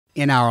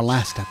In our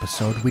last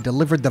episode, we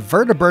delivered the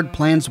vertibird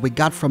plans we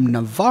got from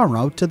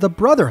Navarro to the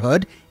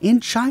Brotherhood in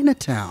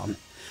Chinatown.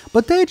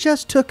 But they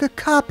just took a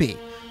copy,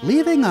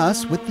 leaving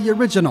us with the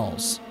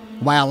originals.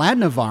 While at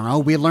Navarro,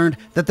 we learned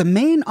that the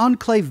main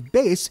Enclave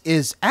base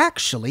is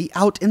actually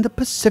out in the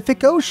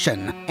Pacific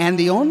Ocean, and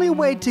the only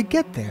way to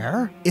get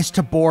there is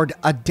to board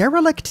a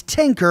derelict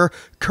tanker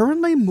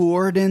currently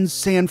moored in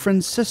San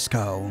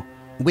Francisco.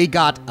 We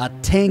got a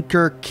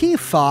tanker key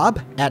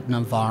fob at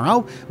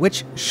Navarro,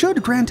 which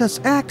should grant us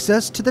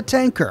access to the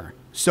tanker.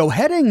 So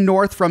heading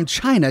north from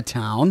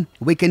Chinatown,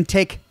 we can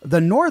take the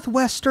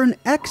northwestern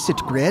exit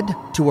grid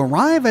to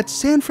arrive at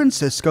San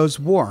Francisco's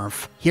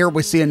wharf. Here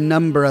we see a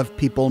number of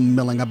people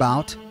milling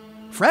about.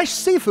 Fresh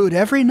seafood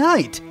every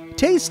night.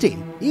 Tasty,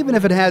 even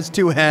if it has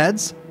two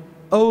heads.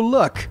 Oh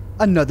look,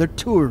 another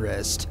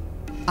tourist.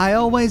 I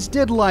always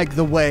did like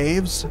the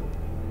waves.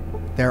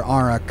 There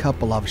are a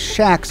couple of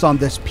shacks on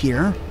this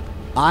pier.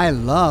 I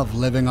love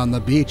living on the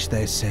beach,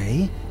 they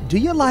say. Do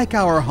you like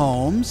our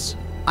homes?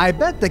 I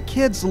bet the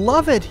kids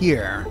love it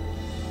here.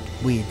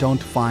 We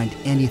don't find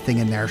anything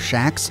in their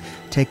shacks.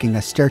 Taking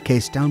a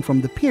staircase down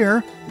from the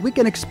pier, we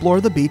can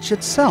explore the beach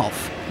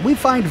itself. We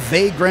find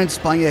vagrants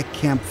by a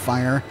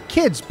campfire,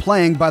 kids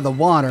playing by the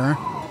water.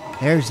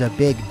 There's a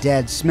big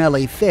dead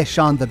smelly fish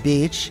on the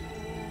beach.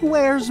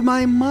 Where's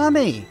my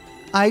mommy?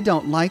 I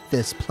don't like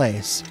this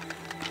place.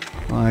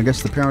 Well, I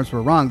guess the parents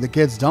were wrong. The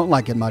kids don't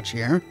like it much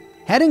here.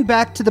 Heading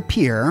back to the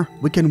pier,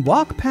 we can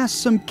walk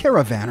past some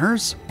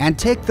caravanners and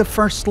take the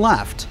first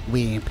left.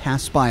 We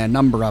pass by a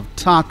number of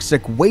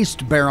toxic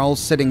waste barrels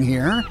sitting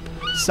here.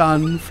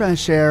 Sun,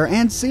 fresh air,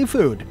 and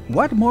seafood.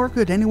 What more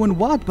could anyone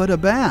want but a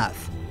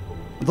bath?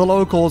 The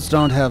locals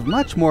don't have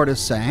much more to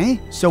say,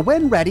 so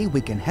when ready, we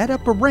can head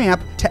up a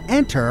ramp to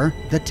enter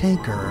the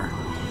tanker.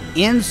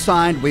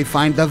 Inside, we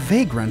find the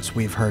vagrants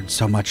we've heard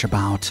so much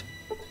about.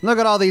 Look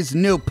at all these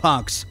new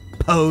punks.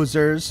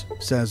 Posers,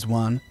 says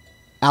one.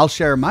 I'll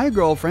share my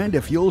girlfriend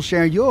if you'll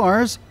share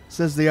yours,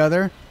 says the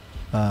other.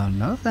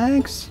 No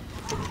thanks.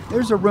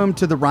 There's a room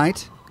to the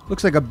right.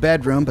 Looks like a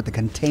bedroom, but the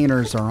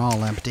containers are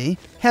all empty.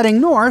 Heading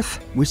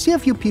north, we see a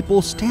few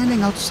people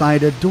standing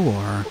outside a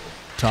door,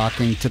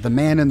 talking to the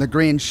man in the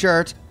green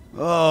shirt.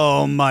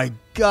 Oh my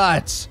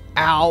guts!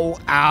 Ow,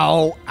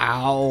 ow,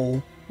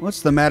 ow.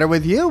 What's the matter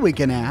with you, we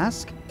can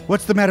ask.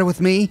 What's the matter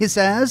with me, he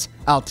says?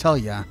 I'll tell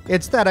ya.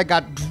 It's that I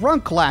got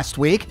drunk last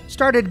week,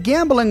 started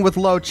gambling with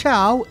Lo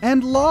Chow,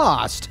 and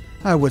lost.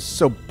 I was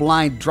so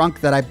blind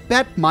drunk that I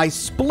bet my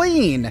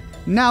spleen.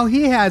 Now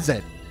he has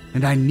it,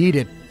 and I need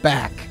it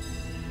back.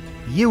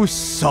 You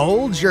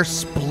sold your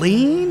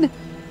spleen?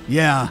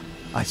 Yeah,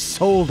 I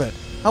sold it.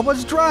 I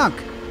was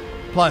drunk.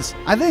 Plus,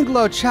 I think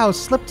Lo Chow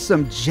slipped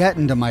some jet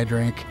into my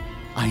drink.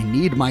 I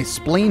need my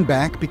spleen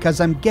back because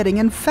I'm getting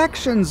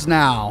infections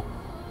now.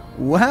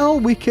 Well,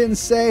 we can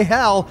say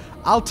hell.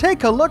 I'll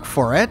take a look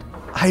for it.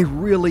 I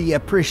really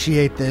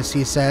appreciate this,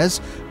 he says.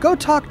 Go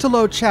talk to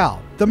Lo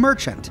Chow, the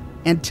merchant,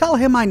 and tell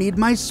him I need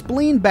my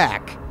spleen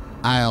back.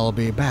 I'll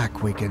be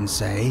back, we can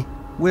say.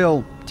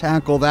 We'll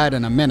tackle that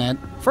in a minute.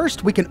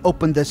 First, we can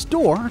open this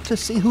door to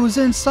see who's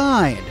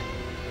inside.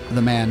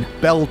 The man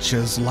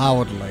belches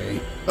loudly.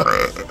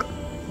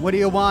 What do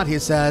you want, he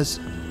says.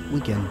 We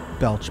can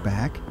belch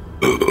back.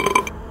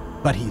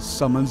 But he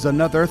summons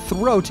another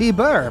throaty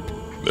burp.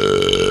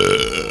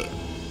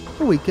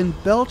 We can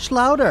belch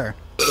louder.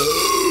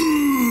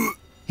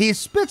 He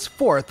spits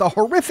forth a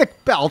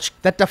horrific belch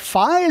that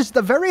defies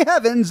the very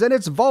heavens in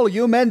its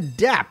volume and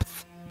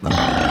depth.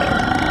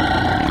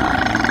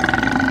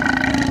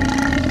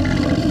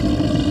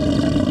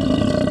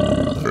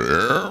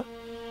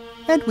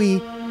 And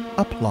we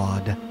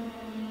applaud.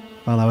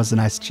 Well, that was a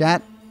nice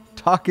chat.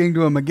 Talking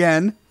to him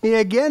again, he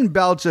again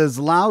belches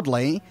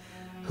loudly.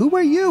 Who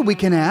are you, we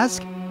can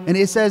ask? And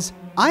he says,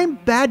 I'm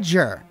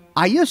Badger.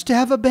 I used to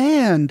have a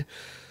band.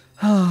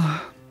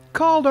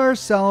 Called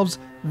ourselves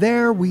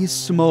There We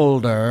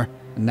Smolder.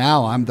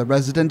 Now I'm the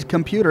resident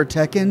computer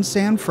tech in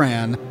San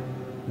Fran.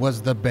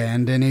 Was the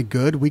band any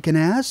good, we can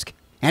ask?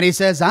 And he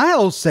says,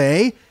 I'll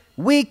say,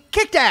 we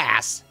kicked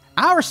ass.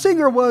 Our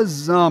singer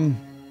was, a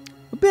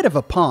bit of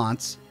a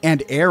ponce,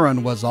 and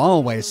Aaron was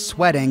always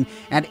sweating,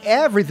 and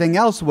everything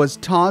else was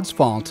Todd's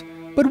fault.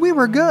 But we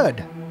were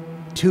good.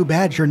 Too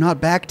bad you're not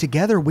back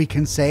together, we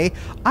can say.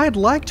 I'd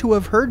like to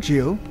have heard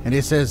you. And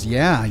he says,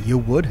 yeah, you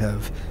would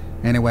have.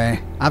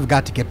 Anyway, I've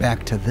got to get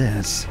back to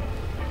this.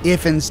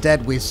 If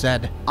instead we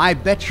said, I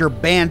bet your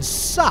band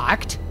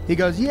sucked, he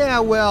goes, yeah,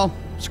 well,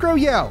 screw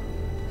you.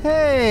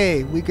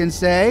 Hey, we can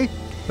say.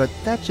 But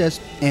that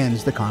just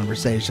ends the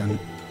conversation.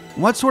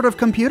 What sort of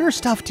computer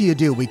stuff do you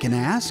do, we can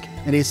ask?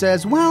 And he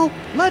says, well,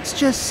 let's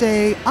just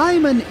say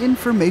I'm an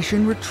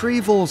information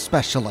retrieval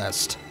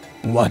specialist.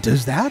 What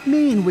does that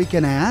mean, we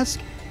can ask?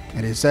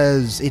 And he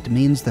says, it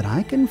means that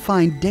I can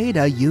find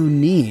data you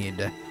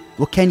need.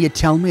 Well, can you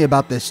tell me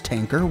about this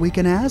tanker, we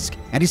can ask?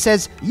 And he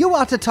says, you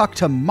ought to talk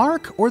to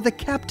Mark or the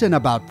captain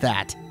about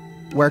that.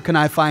 Where can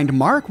I find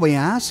Mark, we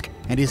ask?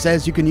 And he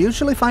says, you can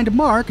usually find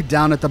Mark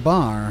down at the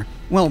bar.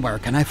 Well, where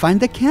can I find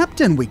the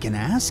captain, we can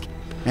ask?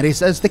 And he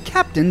says the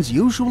captain's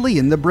usually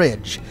in the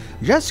bridge.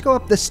 Just go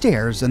up the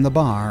stairs in the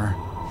bar.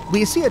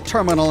 We see a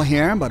terminal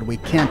here, but we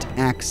can't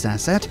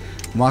access it.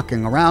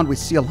 Walking around, we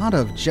see a lot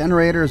of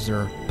generators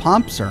or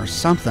pumps or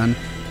something.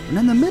 And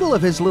in the middle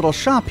of his little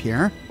shop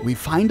here, we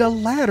find a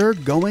ladder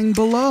going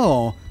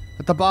below.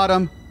 At the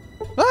bottom,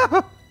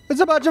 it's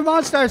a bunch of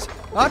monsters.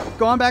 Oh,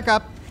 going back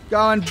up.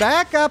 Going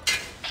back up.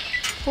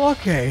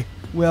 Okay,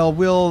 well,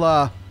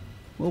 we'll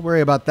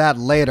worry about that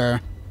later.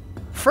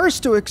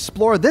 First, to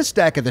explore this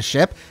deck of the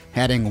ship,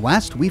 heading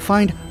west, we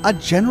find a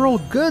general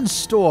goods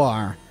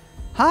store.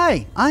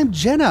 Hi, I'm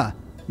Jenna.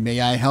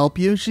 May I help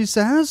you, she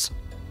says.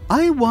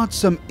 I want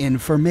some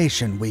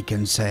information, we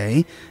can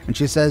say. And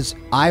she says,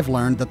 I've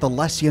learned that the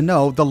less you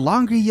know, the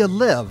longer you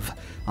live.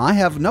 I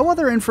have no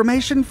other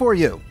information for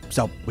you.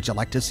 So, would you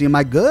like to see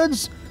my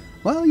goods?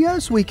 Well,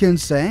 yes, we can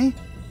say.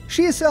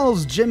 She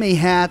sells Jimmy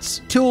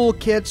hats, tool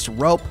kits,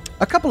 rope,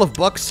 a couple of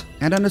books,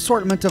 and an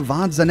assortment of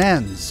odds and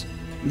ends.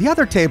 The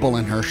other table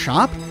in her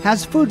shop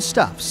has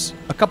foodstuffs,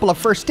 a couple of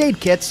first aid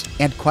kits,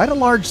 and quite a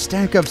large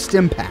stack of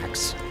stim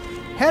packs.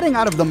 Heading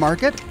out of the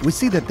market, we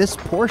see that this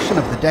portion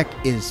of the deck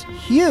is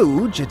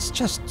huge. It's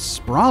just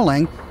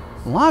sprawling.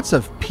 Lots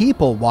of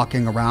people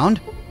walking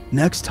around.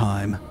 Next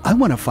time, I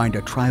want to find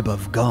a tribe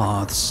of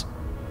goths.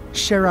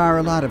 Sure are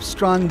a lot of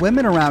strong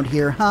women around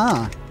here,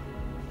 huh?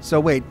 So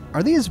wait,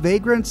 are these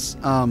Vagrants,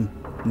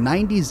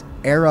 90s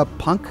era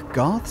punk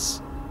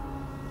goths?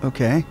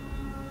 Okay,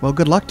 well,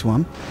 good luck to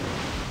them.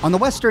 On the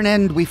western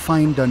end, we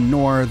find a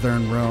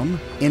northern room.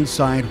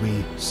 Inside,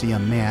 we see a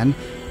man.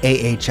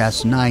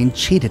 AHS 9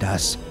 cheated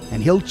us,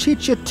 and he'll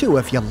cheat you too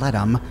if you let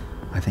him.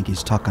 I think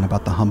he's talking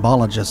about the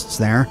humbologists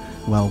there.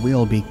 Well,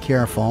 we'll be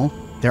careful.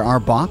 There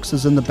are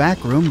boxes in the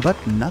back room, but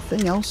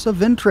nothing else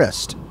of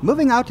interest.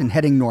 Moving out and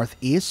heading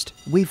northeast,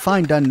 we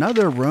find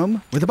another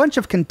room with a bunch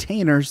of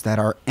containers that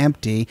are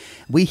empty.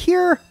 We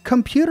hear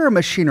computer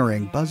machinery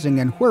buzzing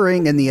and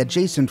whirring in the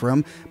adjacent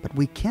room, but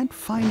we can't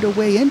find a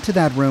way into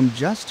that room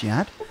just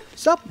yet.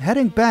 So,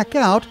 heading back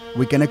out,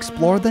 we can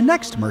explore the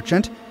next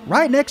merchant,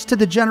 right next to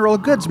the general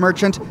goods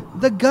merchant,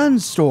 the gun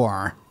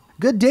store.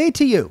 Good day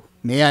to you.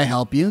 May I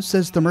help you,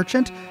 says the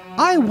merchant.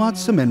 I want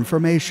some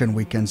information,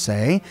 we can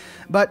say.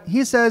 But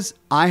he says,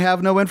 I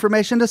have no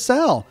information to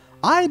sell.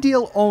 I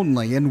deal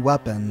only in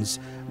weapons.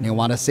 You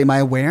want to see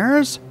my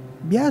wares?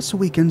 Yes,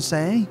 we can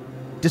say.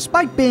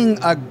 Despite being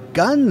a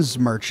guns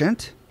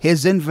merchant,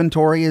 his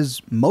inventory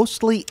is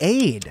mostly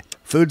aid.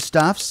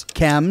 Foodstuffs,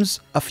 chems,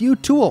 a few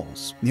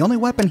tools. The only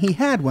weapon he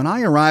had when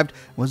I arrived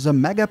was a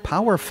mega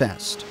power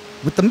fist.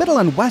 With the middle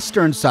and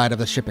western side of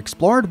the ship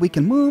explored, we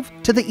can move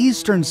to the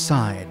eastern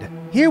side.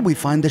 Here we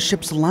find the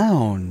ship's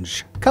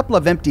lounge. A couple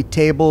of empty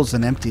tables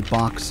and empty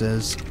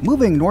boxes.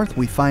 Moving north,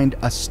 we find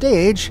a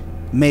stage.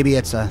 Maybe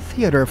it's a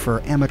theater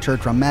for amateur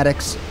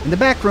dramatics. In the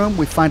back room,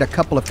 we find a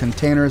couple of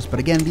containers, but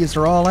again, these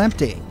are all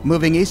empty.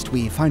 Moving east,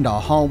 we find a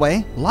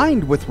hallway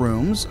lined with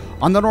rooms.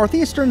 On the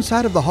northeastern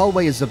side of the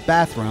hallway is a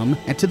bathroom,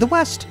 and to the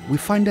west, we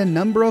find a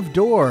number of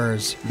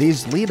doors.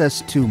 These lead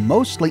us to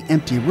mostly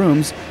empty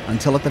rooms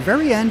until at the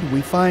very end,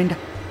 we find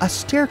a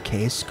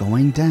staircase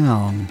going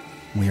down.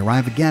 We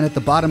arrive again at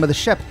the bottom of the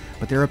ship,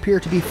 but there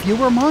appear to be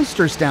fewer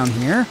monsters down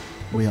here.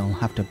 We'll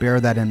have to bear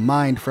that in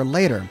mind for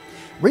later.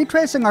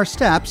 Retracing our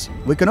steps,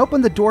 we can open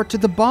the door to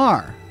the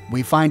bar.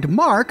 We find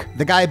Mark,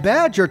 the guy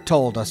Badger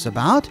told us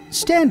about,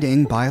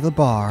 standing by the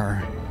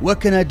bar.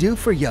 What can I do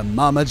for you,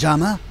 Mama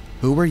Jama?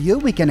 Who are you,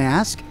 we can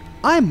ask.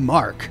 I'm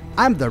Mark.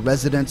 I'm the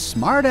resident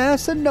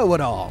smartass and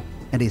know-it-all.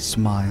 And he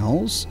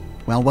smiles.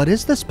 Well, what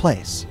is this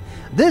place?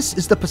 This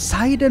is the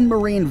Poseidon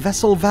Marine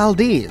Vessel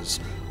Valdez,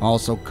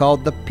 also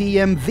called the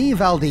PMV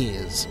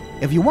Valdez.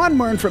 If you want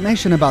more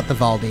information about the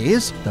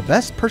Valdez, the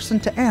best person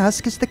to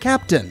ask is the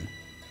captain.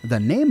 The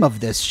name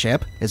of this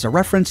ship is a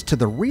reference to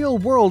the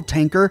real-world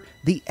tanker,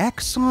 the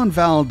Exxon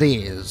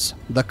Valdez.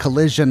 The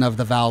collision of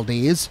the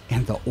Valdez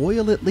and the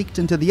oil it leaked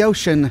into the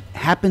ocean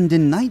happened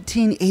in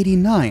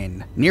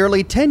 1989,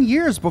 nearly 10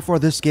 years before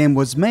this game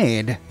was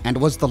made, and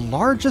was the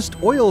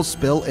largest oil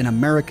spill in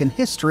American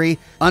history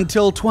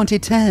until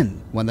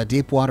 2010, when the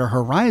Deepwater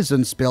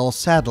Horizon spill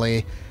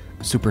sadly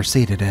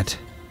superseded it.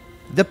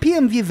 The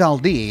PMV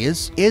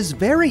Valdez is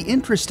very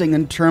interesting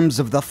in terms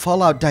of the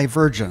Fallout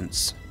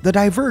divergence. The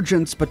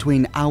divergence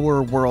between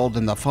our world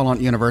and the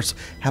Fallout universe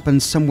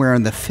happened somewhere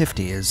in the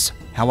 50s.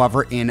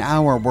 However, in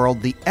our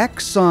world, the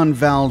Exxon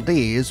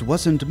Valdez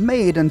wasn't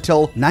made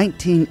until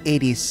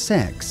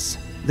 1986.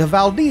 The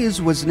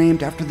Valdez was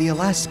named after the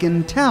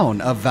Alaskan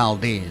town of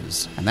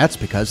Valdez, and that's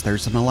because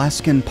there's an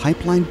Alaskan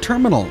pipeline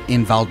terminal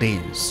in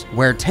Valdez,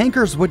 where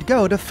tankers would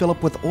go to fill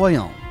up with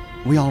oil.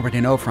 We already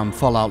know from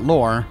Fallout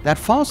lore that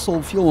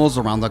fossil fuels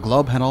around the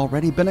globe had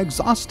already been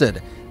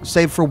exhausted,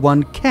 save for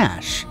one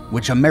cache,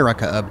 which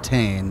America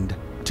obtained.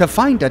 To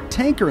find a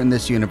tanker in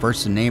this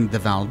universe named the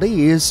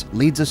Valdez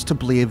leads us to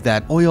believe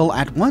that oil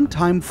at one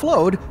time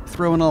flowed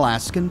through an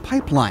Alaskan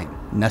pipeline,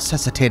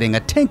 necessitating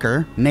a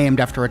tanker named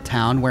after a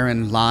town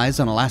wherein lies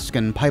an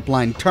Alaskan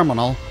pipeline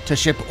terminal to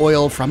ship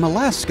oil from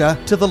Alaska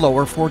to the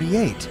lower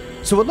 48.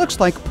 So it looks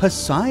like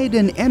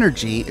Poseidon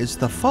Energy is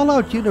the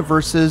Fallout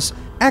universe's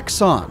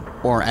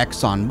Exxon, or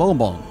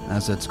ExxonMobil,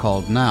 as it's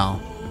called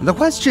now. The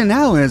question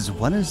now is,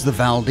 what is the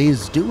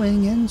Valdez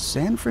doing in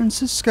San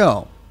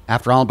Francisco?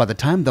 After all, by the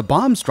time the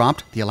bombs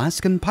dropped, the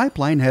Alaskan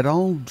pipeline had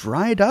all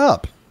dried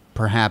up.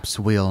 Perhaps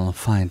we'll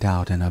find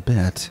out in a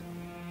bit.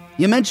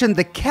 You mentioned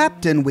the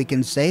captain, we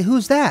can say.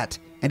 Who's that?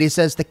 And he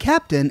says the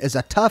captain is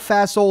a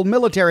tough-ass old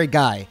military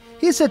guy.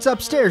 He sits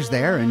upstairs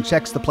there and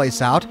checks the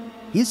place out.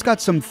 He's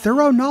got some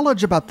thorough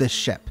knowledge about this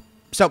ship.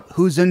 So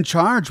who's in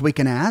charge, we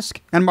can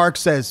ask? And Mark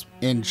says,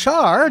 in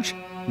charge?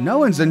 No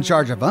one's in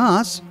charge of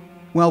us.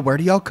 Well, where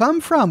do y'all come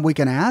from, we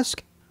can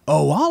ask?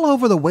 Oh, all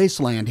over the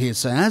wasteland, he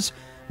says.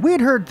 We'd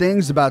heard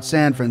things about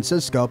San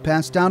Francisco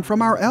passed down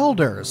from our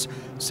elders.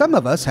 Some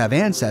of us have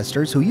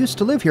ancestors who used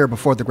to live here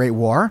before the Great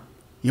War.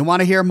 You want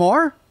to hear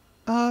more?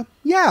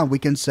 Yeah, we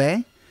can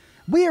say.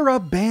 We are a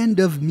band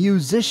of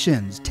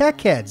musicians,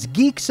 tech heads,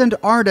 geeks, and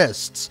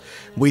artists.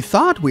 We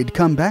thought we'd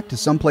come back to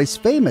someplace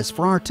famous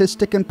for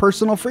artistic and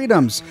personal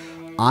freedoms.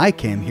 I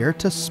came here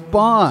to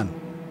spawn.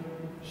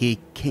 He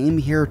came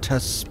here to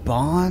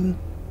spawn?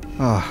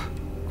 Ugh,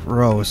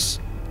 gross.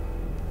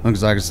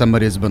 Looks like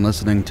somebody's been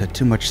listening to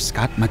too much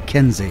Scott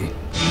McKenzie.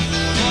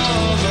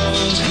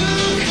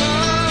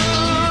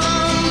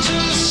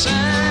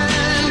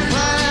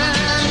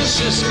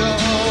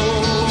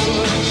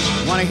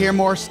 Want to hear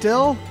more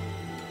still?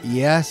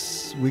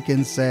 Yes, we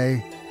can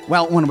say.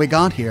 Well, when we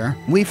got here,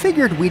 we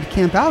figured we'd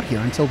camp out here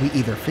until we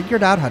either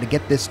figured out how to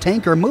get this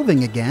tanker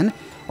moving again,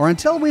 or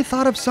until we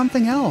thought of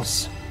something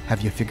else.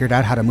 Have you figured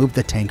out how to move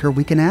the tanker,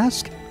 we can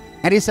ask?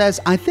 And he says,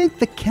 I think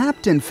the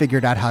captain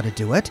figured out how to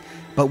do it,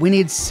 but we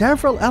need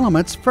several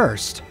elements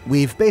first.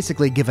 We've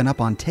basically given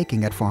up on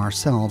taking it for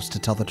ourselves, to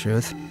tell the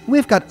truth.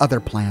 We've got other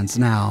plans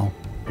now.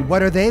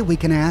 What are they, we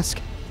can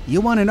ask?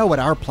 You want to know what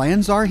our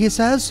plans are, he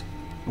says?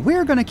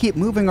 We're going to keep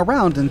moving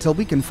around until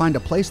we can find a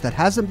place that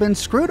hasn't been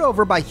screwed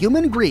over by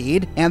human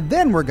greed, and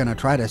then we're going to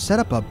try to set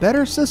up a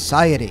better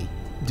society.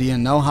 Do you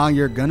know how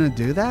you're going to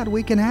do that,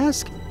 we can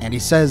ask? And he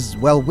says,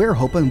 well, we're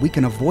hoping we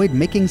can avoid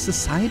making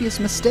society's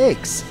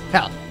mistakes.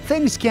 Hell,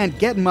 things can't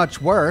get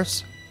much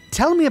worse.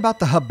 Tell me about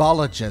the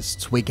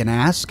Hubologists, we can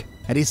ask.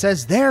 And he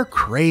says they're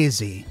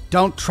crazy.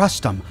 Don't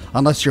trust them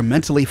unless you're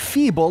mentally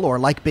feeble or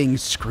like being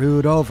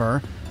screwed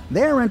over.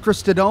 They're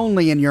interested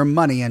only in your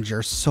money and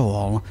your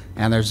soul,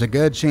 and there's a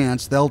good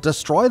chance they'll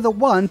destroy the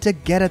one to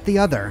get at the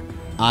other.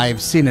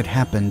 I've seen it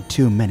happen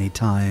too many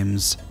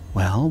times.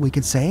 Well, we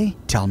could say,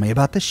 tell me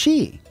about the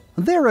She.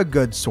 They're a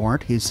good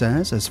sort, he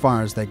says, as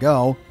far as they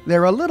go.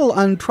 They're a little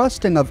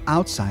untrusting of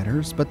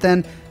outsiders, but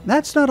then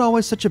that's not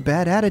always such a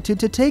bad attitude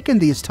to take in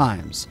these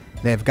times.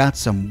 They've got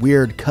some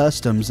weird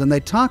customs and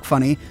they talk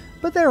funny,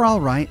 but they're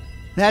all right.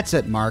 That's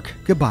it, Mark.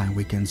 Goodbye,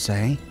 we can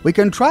say. We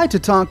can try to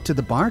talk to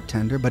the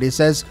bartender, but he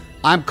says,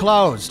 I'm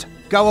closed.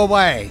 Go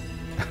away.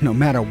 No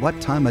matter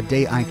what time of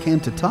day I came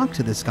to talk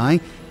to this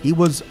guy, he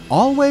was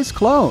always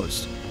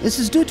closed. This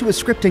is due to a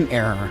scripting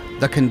error.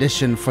 The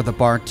condition for the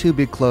bar to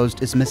be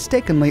closed is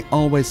mistakenly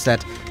always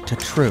set to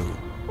true.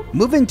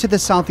 Moving to the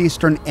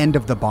southeastern end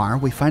of the bar,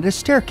 we find a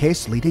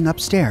staircase leading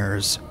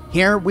upstairs.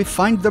 Here we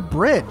find the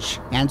bridge,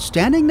 and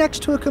standing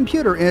next to a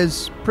computer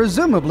is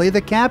presumably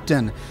the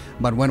captain.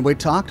 But when we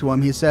talk to him,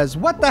 he says,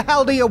 what the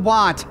hell do you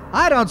want?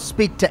 I don't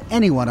speak to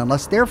anyone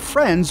unless they're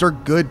friends or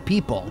good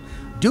people.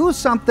 Do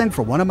something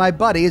for one of my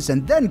buddies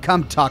and then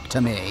come talk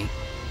to me.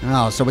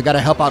 Oh, so we gotta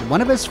help out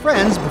one of his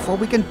friends before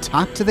we can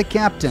talk to the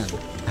captain.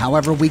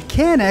 However, we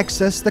can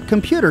access the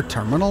computer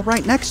terminal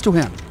right next to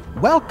him.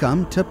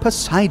 Welcome to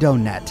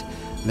PoseidoNet.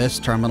 This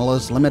terminal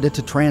is limited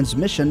to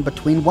transmission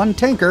between one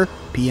tanker,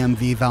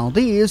 PMV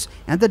Valdez,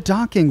 and the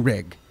docking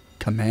rig.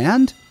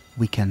 Command?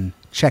 We can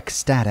check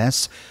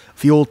status.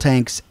 Fuel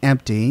tanks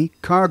empty,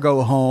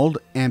 cargo hold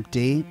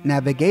empty,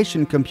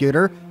 navigation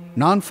computer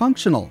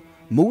non-functional,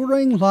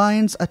 mooring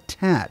lines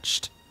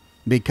attached.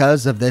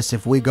 Because of this,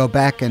 if we go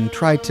back and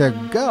try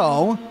to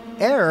go,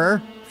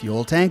 error,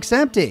 fuel tanks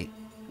empty.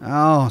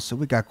 Oh, so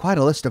we got quite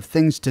a list of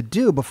things to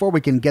do before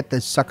we can get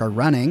this sucker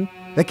running.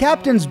 The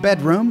captain's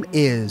bedroom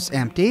is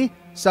empty,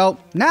 so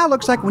now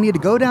looks like we need to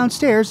go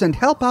downstairs and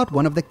help out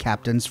one of the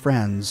captain's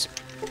friends.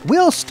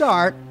 We'll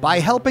start by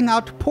helping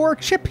out poor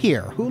Chip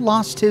here, who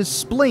lost his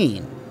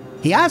spleen.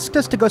 He asked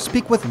us to go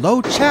speak with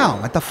Lo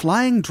Chow at the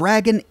Flying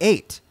Dragon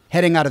 8.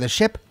 Heading out of the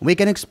ship, we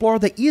can explore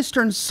the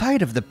eastern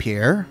side of the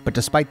pier, but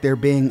despite there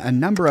being a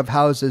number of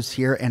houses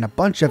here and a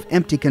bunch of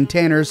empty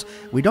containers,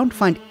 we don't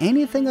find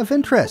anything of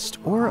interest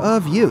or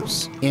of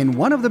use. In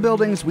one of the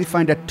buildings, we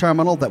find a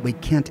terminal that we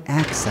can't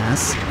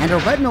access, and a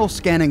retinal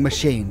scanning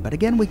machine, but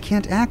again, we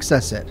can't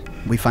access it.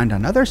 We find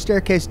another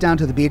staircase down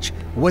to the beach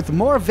with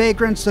more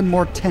vagrants and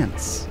more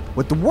tents.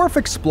 With the wharf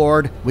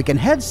explored, we can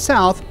head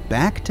south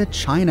back to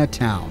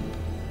Chinatown.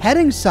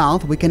 Heading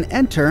south, we can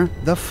enter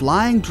the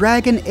Flying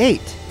Dragon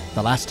 8.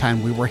 The last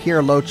time we were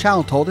here, Lo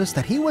Chow told us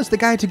that he was the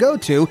guy to go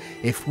to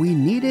if we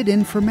needed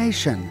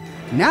information.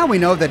 Now we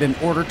know that in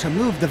order to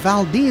move, the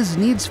Valdez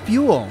needs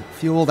fuel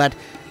that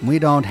we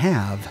don't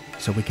have.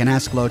 So we can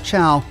ask Lo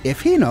Chow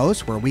if he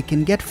knows where we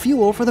can get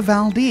fuel for the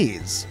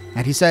Valdez.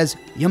 And he says,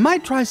 you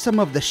might try some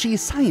of the She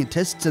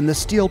scientists in the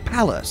Steel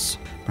Palace.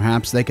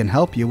 Perhaps they can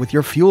help you with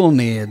your fuel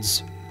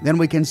needs. Then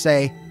we can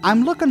say,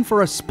 I'm looking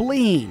for a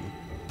spleen.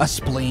 A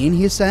spleen,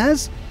 he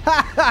says?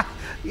 Ha ha!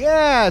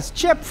 Yes,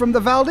 Chip from the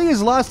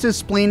Valdez lost his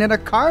spleen in a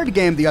card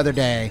game the other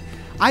day.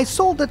 I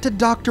sold it to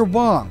Dr.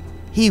 Wong.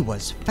 He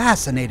was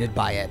fascinated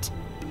by it.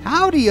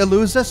 How do you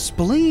lose a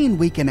spleen,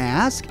 we can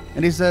ask?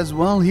 And he says,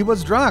 well, he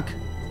was drunk.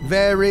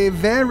 Very,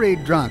 very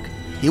drunk.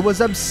 He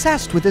was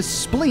obsessed with his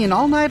spleen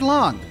all night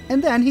long,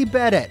 and then he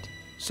bet it.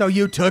 So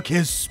you took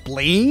his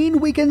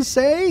spleen, we can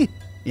say?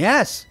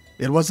 Yes,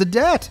 it was a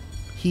debt.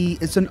 He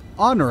is an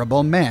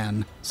honorable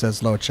man,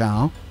 says Lo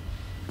Chao.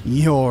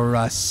 You're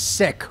a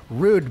sick,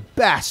 rude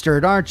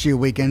bastard, aren't you,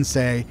 we can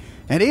say.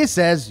 And he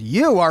says,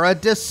 you are a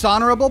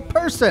dishonorable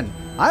person.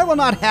 I will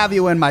not have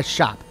you in my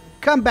shop.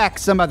 Come back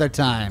some other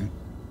time.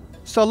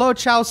 So Lo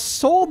Chao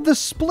sold the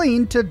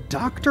spleen to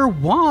Dr.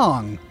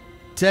 Wong.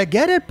 To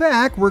get it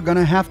back, we're going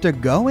to have to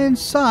go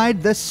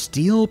inside the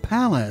Steel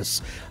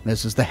Palace.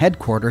 This is the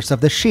headquarters of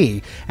the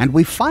Shi, and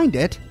we find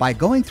it by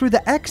going through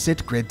the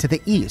exit grid to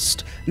the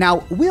east.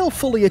 Now, we'll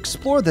fully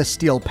explore the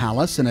Steel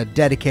Palace in a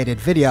dedicated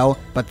video,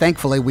 but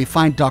thankfully we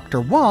find Dr.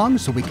 Wong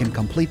so we can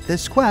complete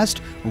this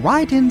quest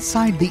right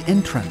inside the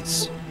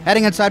entrance.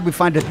 Heading inside, we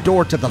find a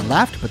door to the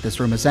left, but this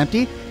room is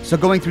empty, so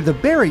going through the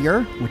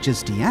barrier, which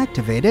is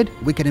deactivated,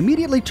 we can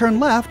immediately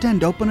turn left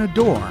and open a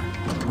door.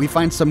 We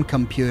find some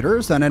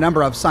computers and a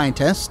number of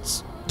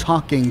scientists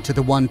talking to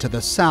the one to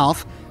the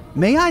south.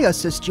 May I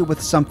assist you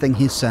with something,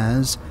 he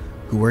says.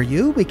 Who are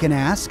you, we can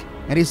ask.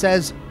 And he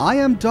says, I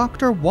am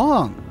Dr.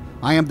 Wong.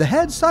 I am the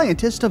head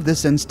scientist of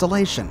this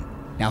installation.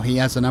 Now, he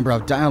has a number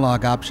of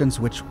dialogue options,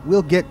 which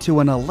we'll get to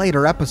in a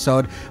later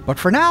episode, but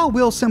for now,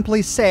 we'll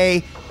simply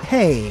say,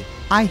 hey,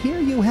 I hear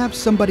you have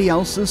somebody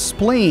else's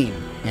spleen.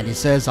 And he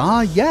says,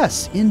 ah,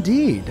 yes,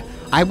 indeed.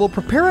 I will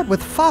prepare it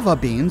with fava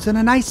beans and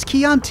a nice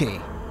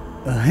Chianti.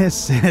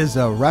 This is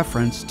a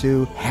reference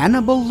to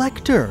Hannibal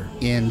Lecter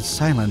in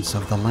Silence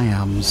of the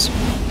Lambs.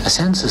 A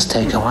census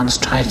taker once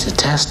tried to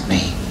test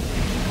me.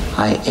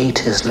 I ate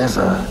his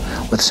liver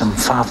with some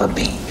fava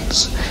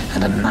beans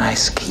and a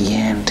nice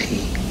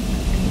Chianti.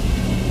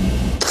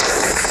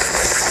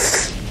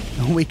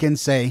 We can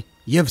say,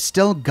 you've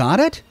still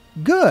got it?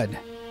 Good.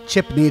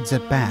 Chip needs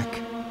it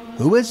back.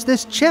 Who is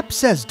this Chip,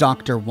 says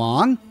Dr.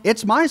 Wong.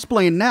 It's my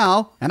spleen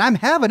now, and I'm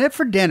having it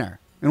for dinner.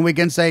 And we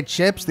can say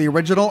Chip's the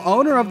original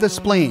owner of the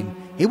spleen.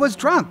 He was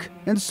drunk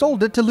and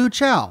sold it to Lo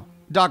Chao.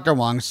 Dr.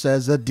 Wong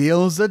says a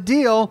deal's a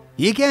deal.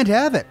 He can't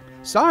have it.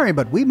 Sorry,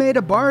 but we made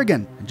a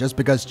bargain. And just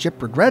because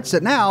Chip regrets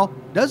it now,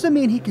 doesn't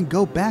mean he can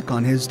go back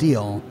on his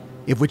deal.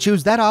 If we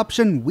choose that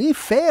option, we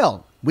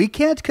fail. We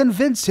can't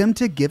convince him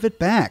to give it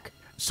back.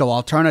 So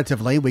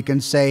alternatively, we can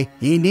say,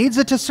 he needs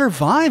it to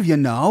survive, you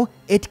know.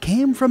 It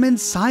came from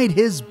inside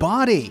his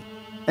body.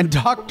 And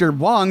Dr.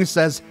 Wong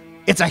says,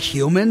 it's a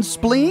human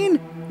spleen?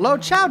 Lo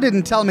Chao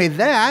didn't tell me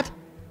that.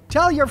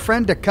 Tell your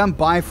friend to come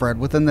by for it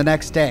within the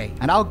next day,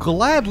 and I'll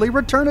gladly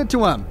return it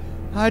to him.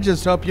 I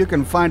just hope you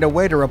can find a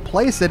way to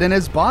replace it in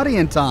his body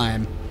in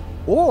time.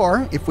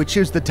 Or, if we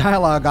choose the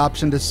dialogue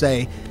option to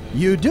say,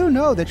 you do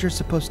know that you're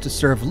supposed to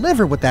serve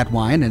liver with that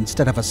wine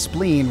instead of a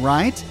spleen,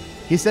 right?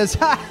 He says,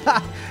 ha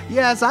ha,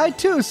 yes, I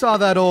too saw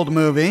that old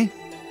movie.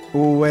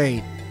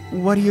 Wait,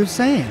 what are you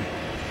saying?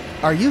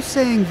 Are you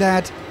saying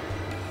that...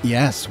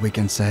 Yes, we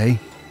can say.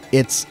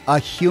 It's a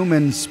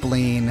human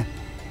spleen.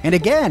 And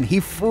again, he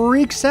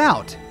freaks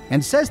out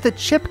and says that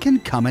Chip can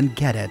come and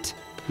get it.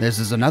 This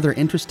is another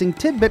interesting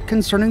tidbit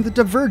concerning the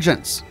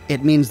divergence.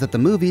 It means that the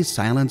movie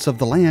Silence of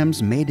the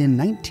Lambs, made in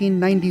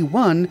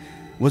 1991,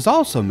 was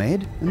also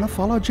made in the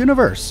Fallout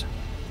universe.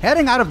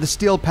 Heading out of the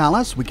Steel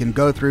Palace, we can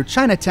go through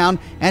Chinatown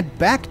and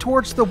back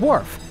towards the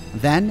wharf.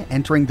 Then,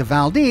 entering the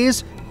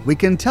Valdez, we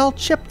can tell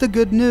Chip the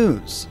good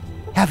news.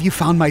 Have you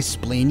found my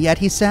spleen yet,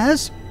 he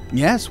says?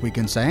 Yes, we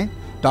can say.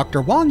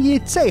 Dr. Wong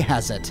Yi-tse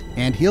has it,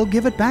 and he'll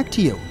give it back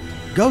to you.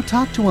 Go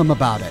talk to him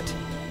about it.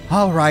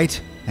 All right,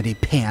 and he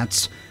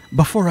pants.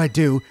 Before I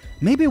do,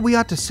 maybe we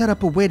ought to set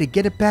up a way to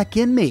get it back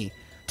in me.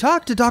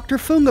 Talk to Dr.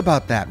 Fung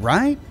about that,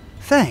 right?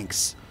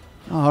 Thanks.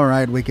 All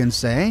right, we can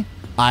say.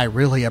 I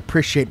really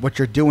appreciate what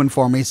you're doing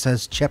for me,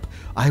 says Chip.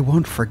 I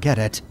won't forget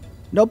it.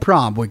 No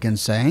problem, we can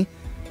say.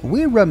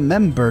 We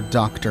remember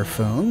Dr.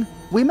 Fung.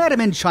 We met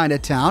him in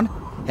Chinatown.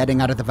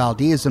 Heading out of the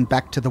Valdez and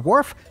back to the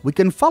wharf, we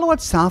can follow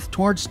it south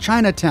towards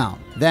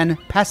Chinatown. Then,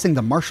 passing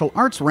the martial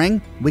arts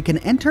ring, we can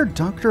enter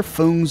Dr.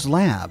 Fung's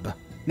lab.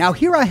 Now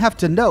here I have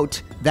to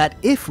note that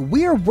if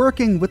we're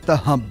working with the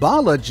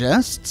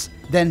Hubologists,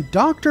 then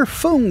Dr.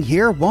 Fung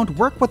here won't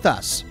work with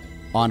us.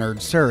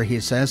 Honored sir, he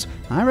says,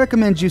 I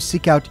recommend you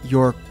seek out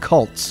your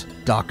cult's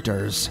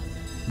doctors.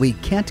 We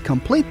can't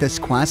complete this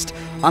quest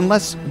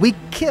unless we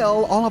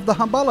kill all of the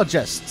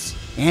Hubologists.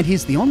 And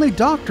he's the only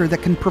doctor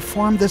that can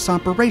perform this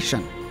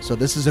operation. So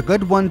this is a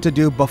good one to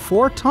do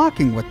before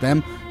talking with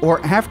them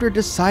or after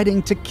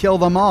deciding to kill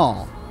them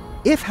all.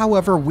 If,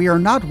 however, we are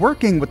not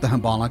working with the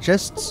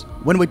Hubologists,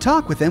 when we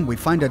talk with him, we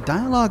find a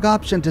dialogue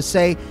option to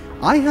say,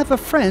 I have a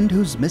friend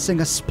who's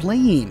missing a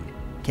spleen.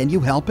 Can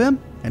you help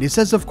him? And he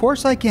says, of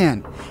course I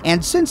can.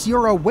 And since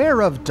you're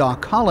aware of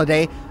Doc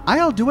Holliday,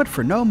 I'll do it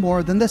for no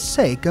more than the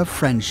sake of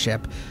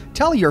friendship.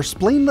 Tell your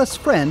spleenless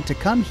friend to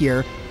come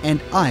here and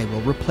I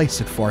will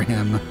replace it for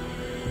him.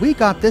 We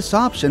got this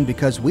option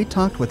because we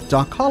talked with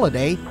Doc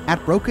Holliday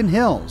at Broken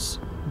Hills.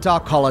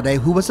 Doc Holliday,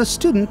 who was a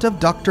student of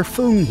Dr.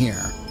 Fung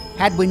here.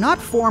 Had we not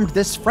formed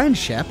this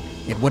friendship,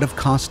 it would have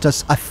cost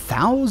us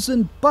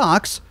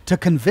 $1,000 to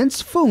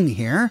convince Fung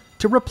here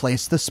to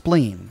replace the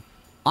spleen.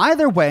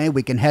 Either way,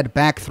 we can head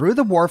back through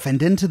the wharf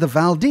and into the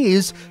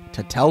Valdez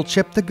to tell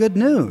Chip the good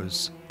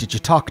news. Did you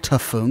talk to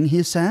Fung,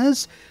 he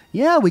says?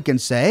 Yeah, we can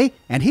say,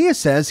 and he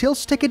says he'll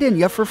stick it in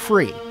you for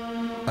free.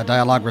 A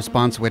dialogue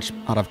response which,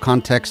 out of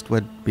context,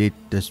 would be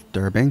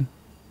disturbing.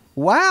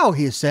 Wow,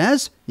 he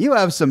says, you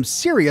have some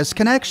serious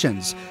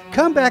connections.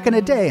 Come back in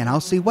a day and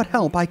I'll see what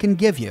help I can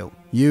give you.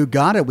 You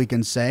got it, we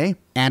can say.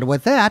 And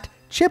with that,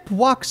 Chip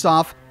walks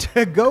off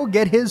to go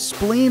get his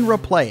spleen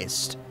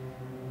replaced.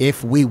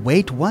 If we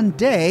wait one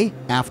day,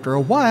 after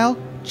a while,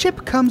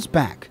 Chip comes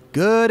back,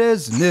 good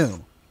as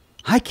new.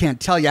 I can't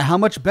tell you how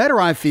much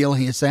better I feel,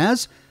 he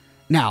says.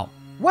 Now,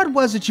 what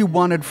was it you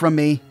wanted from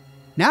me?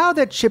 Now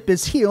that Chip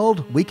is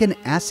healed, we can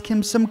ask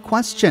him some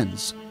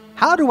questions.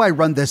 How do I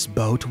run this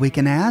boat, we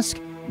can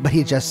ask? But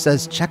he just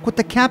says check with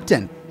the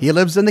captain. He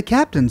lives in the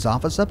captain's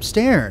office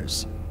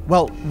upstairs.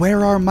 Well,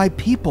 where are my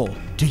people?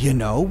 Do you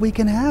know, we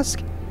can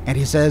ask? And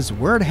he says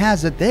word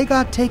has it they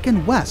got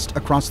taken west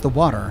across the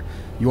water.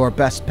 Your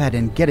best bet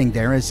in getting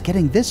there is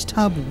getting this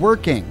tub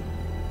working.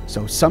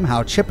 So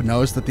somehow Chip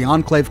knows that the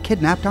Enclave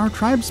kidnapped our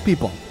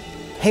tribespeople.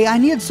 Hey, I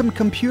need some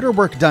computer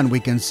work done, we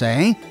can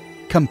say.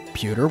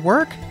 Computer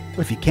work?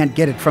 But if you can't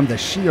get it from the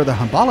She or the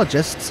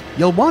Hubologists,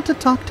 you'll want to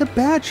talk to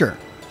Badger.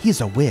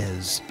 He's a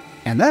whiz.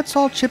 And that's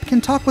all Chip can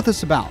talk with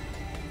us about.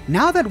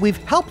 Now that we've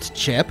helped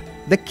Chip,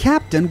 the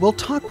captain will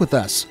talk with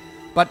us.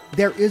 But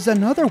there is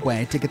another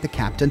way to get the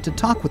captain to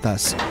talk with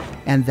us,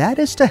 and that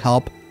is to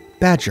help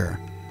Badger.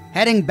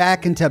 Heading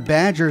back into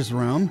Badger's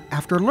room,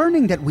 after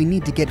learning that we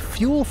need to get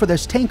fuel for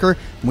this tanker,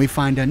 we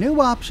find a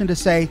new option to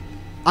say,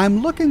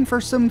 I'm looking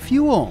for some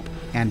fuel.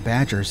 And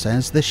Badger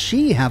says the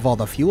She have all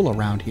the fuel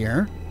around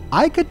here.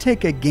 I could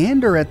take a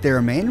gander at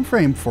their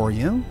mainframe for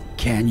you.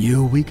 Can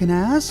you, we can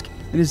ask?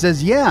 And he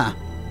says, yeah,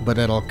 but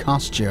it'll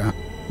cost you.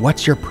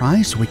 What's your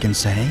price, we can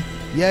say?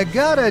 You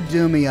gotta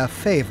do me a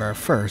favor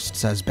first,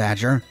 says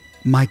Badger.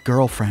 My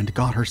girlfriend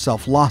got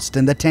herself lost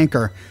in the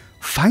tanker.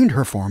 Find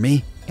her for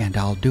me, and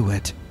I'll do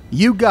it.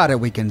 You got it,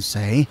 we can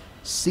say.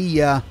 See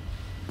ya.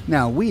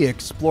 Now, we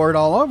explored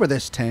all over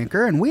this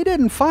tanker, and we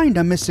didn't find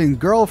a missing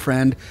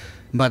girlfriend.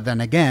 But then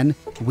again,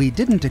 we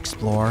didn't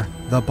explore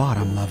the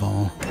bottom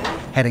level.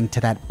 Heading to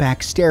that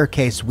back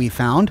staircase we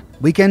found,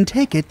 we can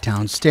take it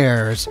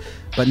downstairs.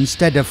 But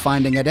instead of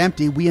finding it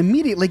empty, we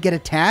immediately get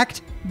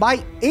attacked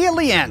by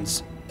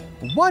aliens.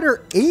 What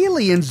are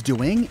aliens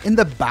doing in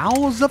the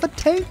bowels of a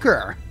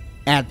tanker?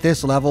 At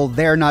this level,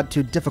 they're not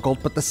too difficult,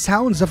 but the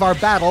sounds of our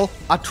battle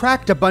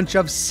attract a bunch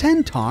of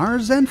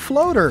centaurs and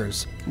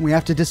floaters. We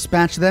have to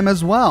dispatch them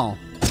as well.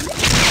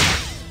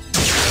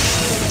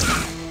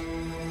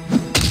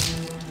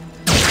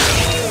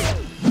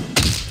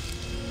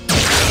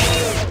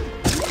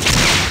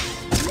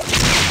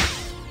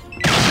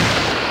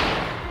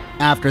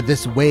 After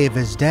this wave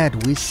is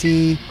dead, we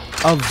see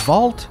a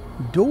vault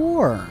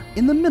door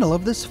in the middle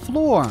of this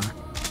floor.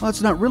 Well,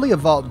 it's not really a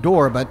vault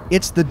door, but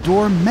it's the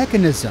door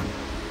mechanism.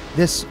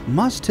 This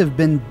must have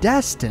been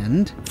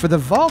destined for the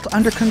vault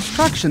under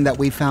construction that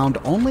we found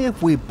only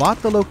if we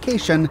bought the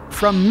location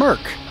from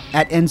Merck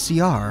at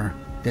NCR.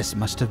 This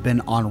must have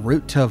been en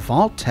route to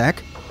Vault Tech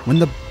when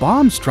the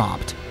bombs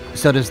dropped.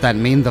 So does that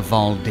mean the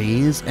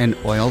Valdez, an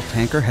oil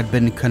tanker, had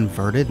been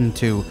converted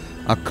into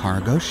a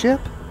cargo ship?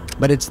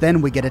 But it's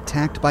then we get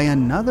attacked by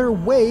another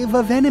wave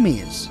of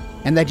enemies.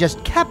 And they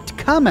just kept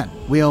coming.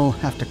 We'll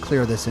have to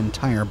clear this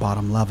entire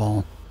bottom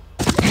level.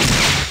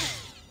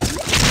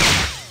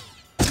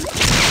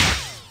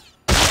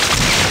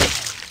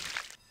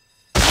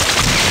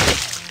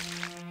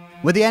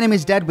 With the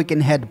enemies dead, we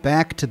can head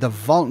back to the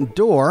vault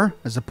door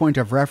as a point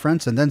of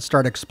reference and then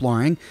start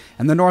exploring.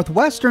 In the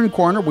northwestern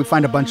corner, we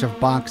find a bunch of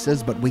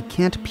boxes, but we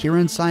can't peer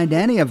inside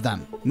any of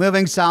them.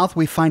 Moving south,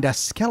 we find a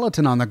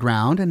skeleton on the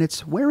ground, and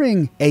it's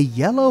wearing a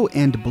yellow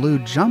and blue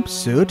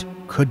jumpsuit.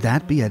 Could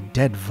that be a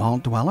dead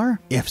vault dweller?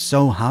 If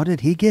so, how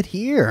did he get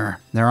here?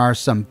 There are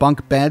some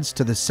bunk beds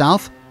to the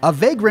south, a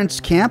Vagrants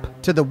camp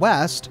to the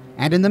west,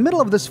 and in the middle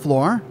of this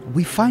floor,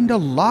 we find a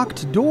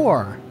locked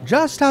door.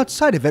 Just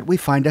outside of it, we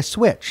find a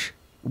switch.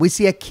 We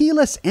see a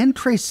keyless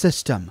entry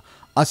system.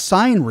 A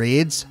sign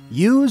reads,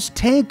 "Use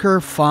tanker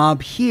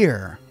fob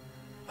here."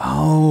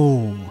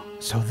 Oh,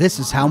 so this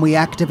is how we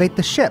activate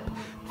the ship.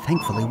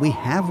 Thankfully, we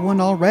have one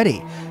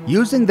already.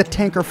 Using the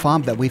tanker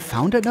fob that we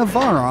found at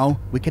Navarro,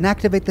 we can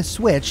activate the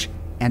switch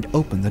and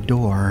open the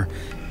door.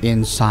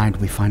 Inside,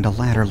 we find a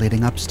ladder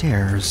leading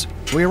upstairs.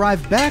 We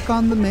arrive back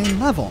on the main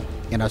level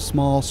in a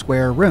small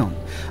square room,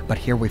 but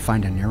here we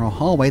find a narrow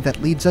hallway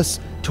that leads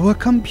us to a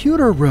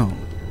computer room.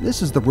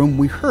 This is the room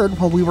we heard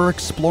while we were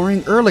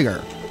exploring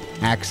earlier.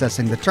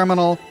 Accessing the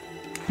terminal,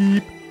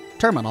 Beep.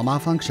 Terminal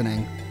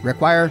malfunctioning.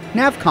 Require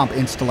navcomp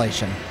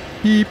installation.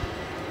 Beep.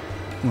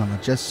 Well,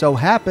 it just so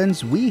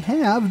happens we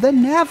have the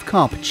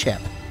navcomp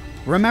chip.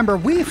 Remember,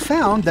 we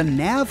found the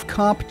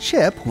navcomp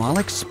chip while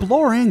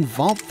exploring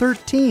Vault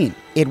 13.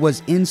 It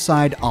was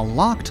inside a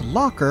locked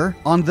locker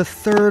on the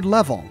 3rd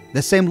level,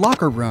 the same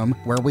locker room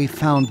where we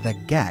found the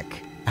GEC.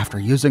 After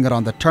using it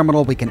on the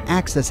terminal, we can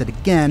access it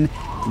again,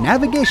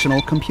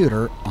 navigational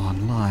computer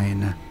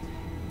online.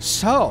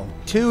 So,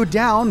 2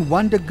 down,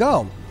 1 to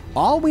go.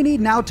 All we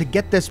need now to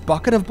get this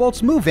bucket of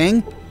bolts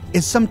moving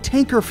is some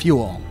tanker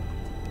fuel.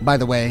 By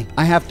the way,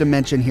 I have to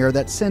mention here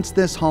that since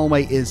this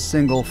hallway is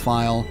single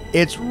file,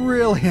 it's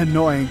really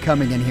annoying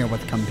coming in here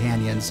with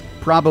companions.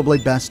 Probably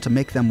best to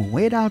make them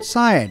wait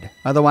outside.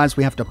 Otherwise,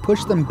 we have to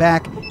push them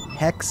back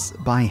hex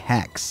by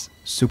hex.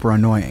 Super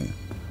annoying.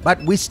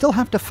 But we still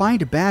have to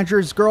find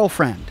Badger's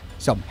girlfriend.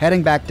 So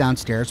heading back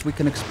downstairs, we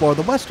can explore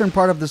the western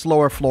part of this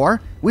lower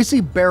floor. We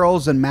see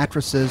barrels and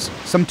mattresses,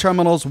 some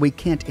terminals we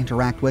can't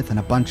interact with, and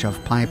a bunch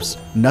of pipes.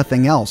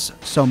 Nothing else.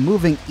 So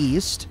moving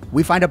east,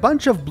 we find a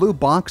bunch of blue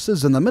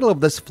boxes in the middle of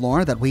this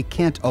floor that we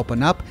can't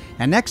open up,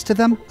 and next to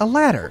them, a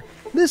ladder.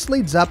 This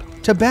leads up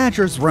to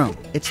Badger's room.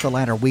 It's the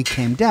ladder we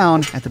came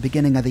down at the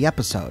beginning of the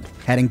episode.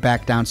 Heading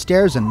back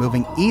downstairs and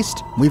moving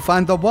east, we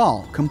find the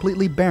wall,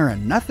 completely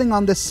barren, nothing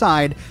on this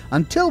side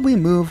until we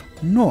move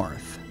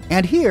north.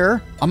 And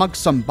here,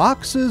 amongst some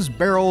boxes,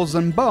 barrels,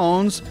 and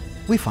bones,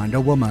 we find a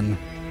woman.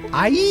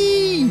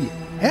 Aye!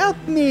 Help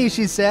me,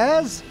 she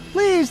says.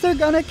 Please, they're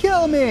gonna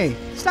kill me.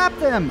 Stop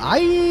them.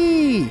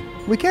 Aye!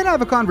 We can't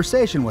have a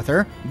conversation with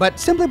her, but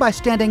simply by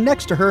standing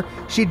next to her,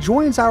 she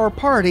joins our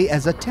party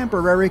as a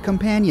temporary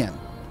companion.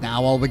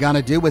 Now all we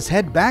gotta do is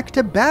head back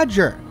to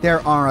Badger.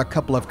 There are a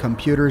couple of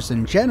computers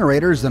and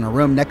generators in a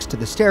room next to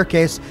the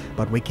staircase,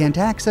 but we can't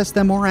access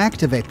them or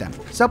activate them.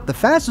 So the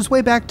fastest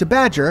way back to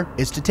Badger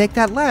is to take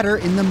that ladder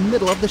in the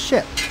middle of the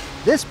ship.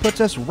 This puts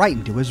us right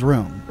into his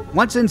room.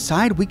 Once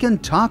inside, we can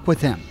talk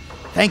with him.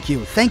 Thank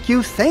you, thank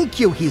you,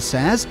 thank you, he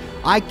says.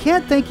 I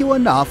can't thank you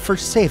enough for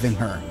saving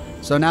her.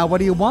 So now what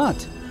do you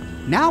want?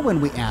 Now when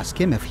we ask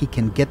him if he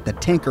can get the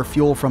tanker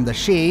fuel from the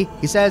she,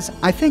 he says,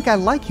 I think I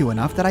like you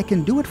enough that I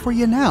can do it for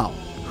you now.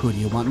 Who do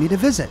you want me to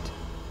visit?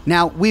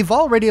 Now, we've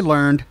already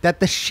learned that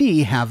the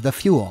she have the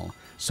fuel.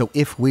 So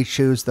if we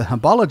choose the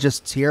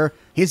hybologists here,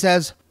 he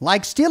says,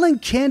 like stealing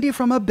candy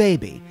from a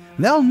baby.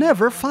 They'll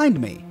never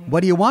find me. What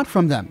do you want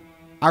from them?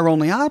 Our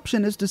only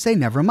option is to say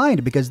never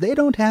mind because they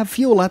don't have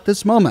fuel at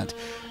this moment.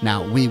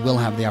 Now, we will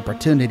have the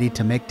opportunity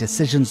to make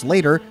decisions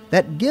later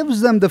that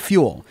gives them the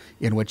fuel,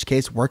 in which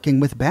case working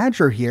with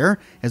Badger here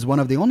is one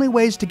of the only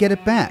ways to get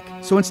it back.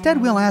 So instead,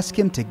 we'll ask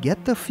him to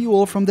get the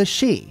fuel from the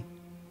she.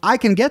 I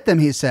can get them,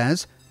 he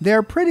says.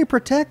 They're pretty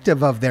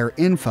protective of their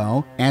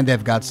info, and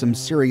they've got some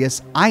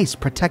serious ice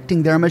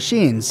protecting their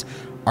machines.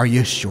 Are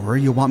you sure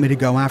you want me to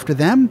go after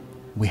them?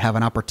 We have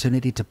an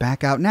opportunity to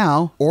back out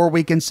now, or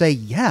we can say,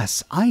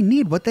 yes, I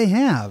need what they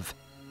have.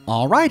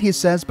 All right, he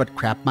says, but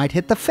crap might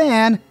hit the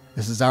fan.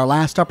 This is our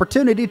last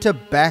opportunity to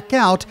back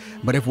out,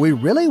 but if we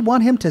really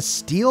want him to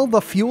steal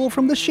the fuel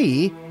from the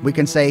she, we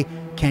can say,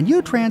 can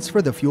you transfer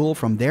the fuel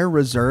from their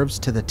reserves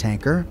to the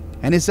tanker?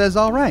 And he says,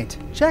 all right,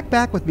 check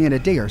back with me in a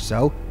day or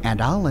so, and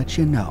I'll let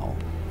you know.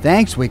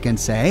 Thanks, we can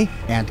say,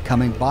 and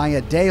coming by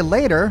a day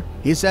later,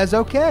 he says,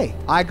 okay,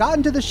 I got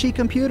into the she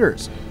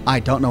computers. I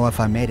don't know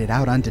if I made it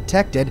out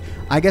undetected.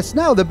 I guess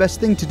now the best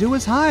thing to do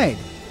is hide.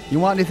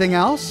 You want anything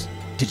else?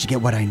 Did you get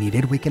what I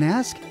needed, we can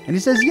ask? And he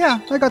says, yeah,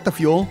 I got the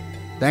fuel.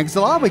 Thanks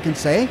a lot, we can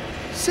say.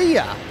 See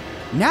ya.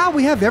 Now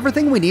we have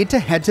everything we need to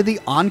head to the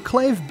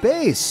Enclave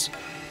base.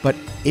 But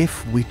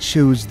if we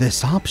choose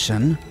this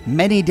option,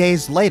 many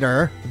days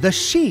later, the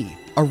she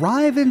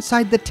arrive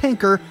inside the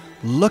tanker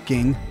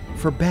looking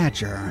for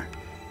Badger.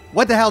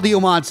 What the hell do you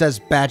want, says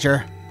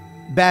Badger.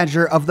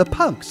 Badger of the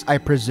punks, I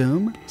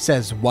presume,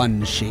 says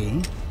one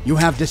she. You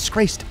have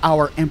disgraced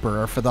our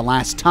emperor for the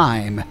last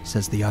time,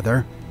 says the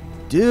other.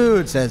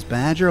 Dude, says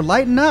Badger,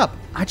 lighten up.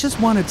 I just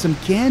wanted some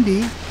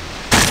candy.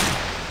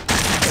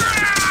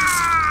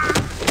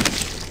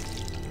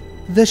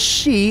 The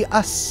she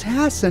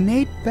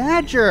assassinate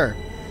Badger.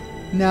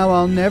 Now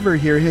I'll never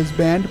hear his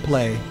band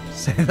play,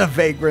 say the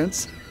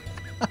Vagrants.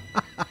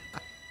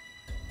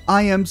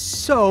 I am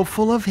so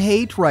full of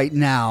hate right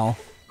now.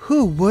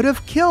 Who would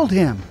have killed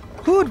him?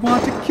 Who'd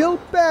want to kill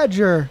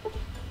Badger?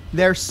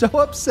 They're so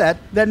upset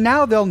that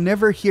now they'll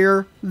never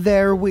hear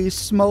There We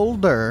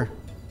Smolder.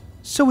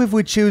 So if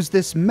we choose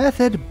this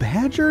method,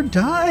 Badger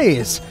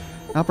dies.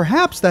 Now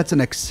perhaps that's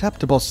an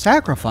acceptable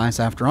sacrifice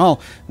after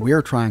all.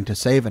 We're trying to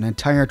save an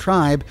entire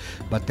tribe,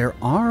 but there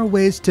are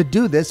ways to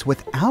do this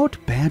without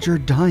Badger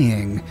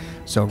dying.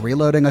 So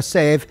reloading a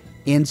save,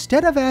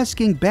 instead of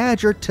asking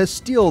Badger to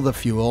steal the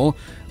fuel,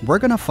 we're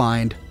gonna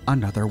find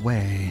another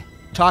way.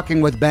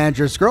 Talking with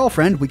Badger's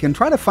girlfriend, we can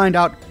try to find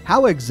out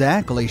how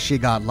exactly she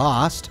got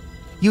lost.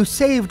 You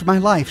saved my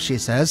life, she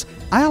says.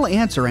 I'll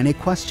answer any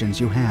questions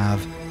you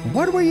have.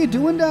 What were you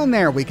doing down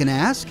there, we can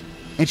ask.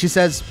 And she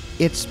says,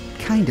 it's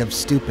kind of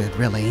stupid,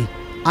 really.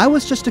 I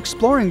was just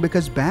exploring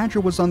because Badger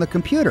was on the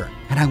computer,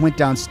 and I went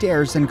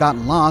downstairs and got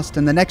lost,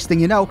 and the next thing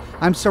you know,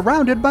 I'm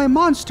surrounded by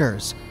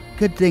monsters.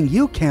 Good thing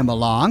you came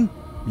along."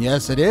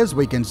 "Yes, it is,"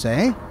 we can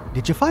say.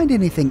 "Did you find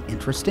anything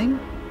interesting?"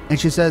 And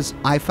she says,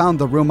 "I found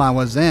the room I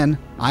was in.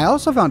 I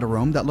also found a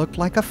room that looked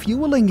like a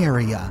fueling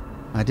area.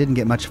 I didn't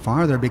get much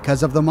farther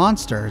because of the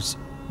monsters."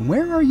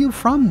 "Where are you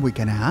from?" we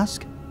can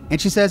ask. And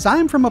she says,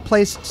 "I'm from a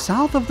place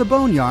south of the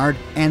Boneyard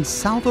and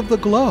south of the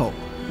Globe.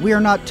 We are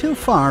not too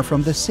far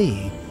from the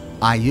sea.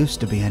 I used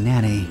to be a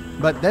nanny,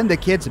 but then the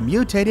kids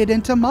mutated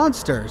into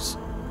monsters."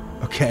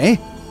 "Okay,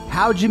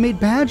 how'd you meet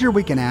Badger?"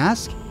 we can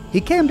ask.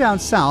 "He came down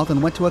south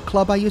and went to a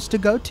club I used to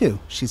go to,"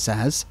 she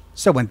says.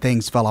 "So when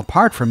things fell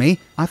apart for me,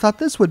 I thought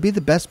this would be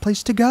the best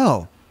place to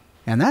go."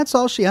 And that's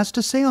all she has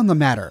to say on the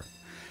matter.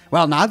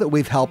 Well, now that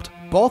we've helped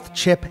both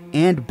Chip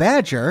and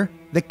Badger,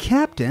 the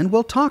captain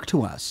will talk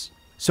to us.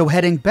 So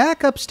heading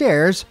back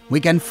upstairs, we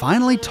can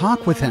finally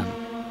talk with him.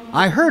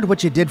 "I heard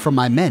what you did for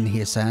my men,"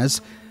 he says.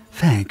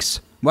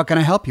 "Thanks. What can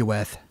I help you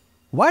with?"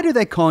 "Why do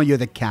they call you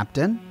the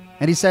captain?"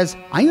 And he says,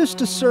 "I used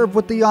to serve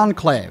with the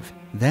Enclave.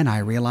 Then I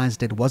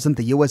realized it wasn't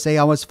the USA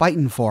I was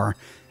fighting for.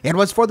 It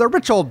was for the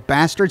rich old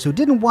bastards who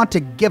didn't want to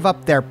give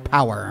up their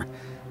power.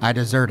 I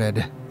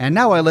deserted, and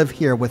now I live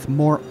here with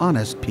more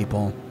honest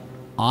people."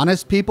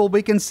 "Honest people,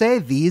 we can say,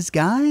 these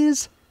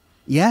guys?"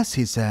 "Yes,"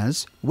 he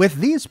says. "With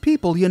these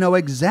people, you know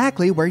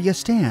exactly where you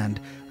stand.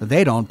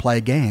 They don't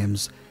play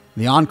games.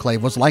 The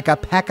Enclave was like a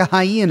pack of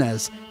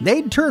hyenas.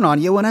 They'd turn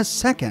on you in a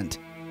second."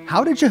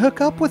 "How did you hook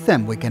up with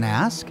them?" we can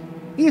ask.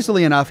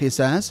 "Easily enough," he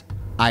says.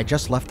 "I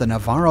just left the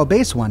Navarro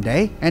base one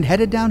day and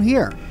headed down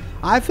here.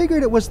 I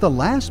figured it was the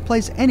last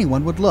place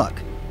anyone would look.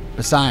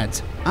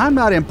 Besides, I'm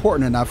not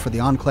important enough for the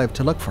Enclave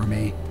to look for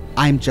me.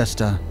 I'm just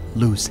a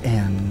loose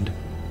end."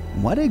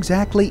 "What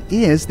exactly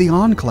is the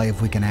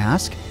Enclave?" we can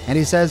ask. And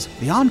he says,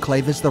 "The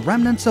Enclave is the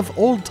remnants of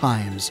old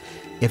times.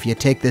 If you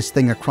take this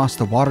thing across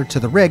the water to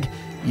the rig,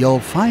 you'll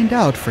find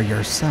out for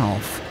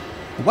yourself."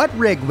 "What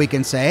rig?" we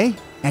can say.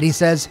 And he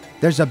says,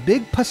 "There's a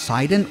big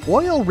Poseidon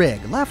oil rig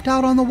left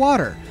out on the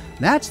water.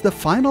 That's the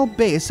final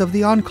base of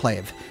the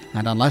Enclave.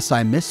 And unless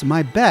I miss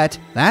my bet,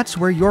 that's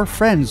where your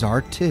friends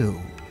are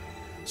too."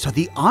 So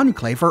the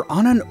Enclave are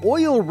on an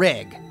oil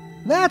rig.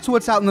 That's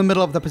what's out in the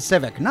middle of the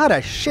Pacific, not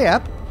a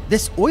ship.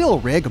 This oil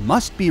rig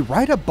must be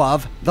right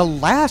above the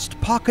last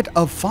pocket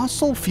of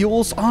fossil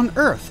fuels on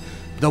Earth,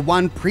 the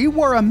one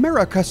pre-war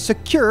America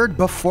secured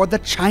before the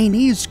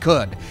Chinese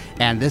could.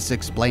 And this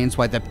explains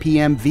why the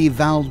PMV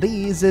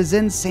Valdez is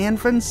in San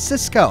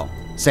Francisco.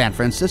 San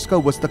Francisco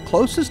was the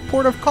closest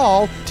port of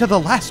call to the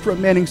last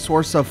remaining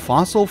source of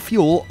fossil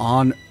fuel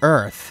on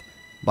Earth.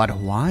 But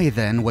why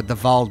then would the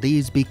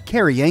Valdez be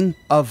carrying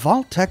a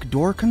Vault-Tec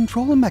door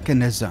control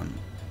mechanism?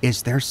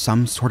 Is there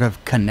some sort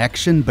of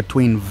connection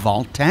between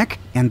Vault-Tec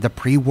and the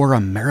pre-war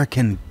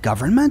American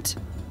government?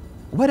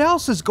 What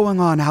else is going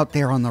on out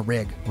there on the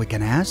rig, we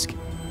can ask.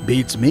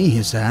 "Beats me,"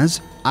 he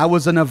says. "I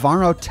was a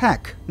Navarro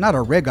tech, not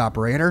a rig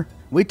operator.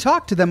 We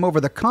talked to them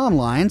over the comm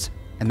lines,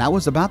 and that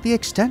was about the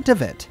extent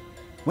of it."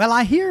 "Well,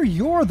 I hear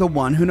you're the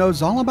one who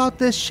knows all about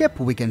this ship,"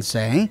 we can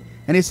say.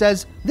 And he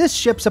says, "This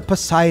ship's a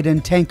Poseidon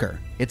tanker.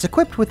 It's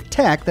equipped with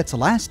tech that's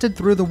lasted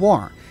through the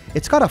war.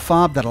 It's got a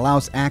fob that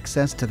allows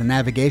access to the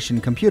navigation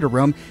computer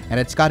room, and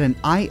it's got an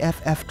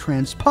IFF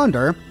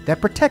transponder that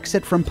protects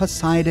it from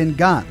Poseidon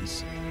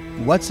guns."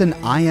 "What's an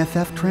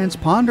IFF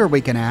transponder?"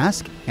 we can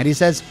ask. And he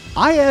says,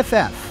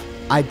 "IFF,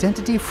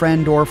 identity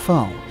friend or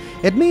foe.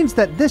 It means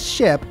that this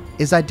ship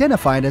is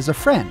identified as a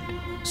friend.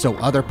 So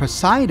other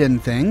Poseidon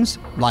things,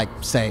 like,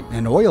 say,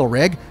 an oil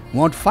rig,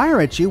 won't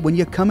fire at you when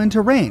you come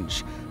into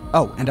range.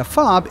 Oh, and a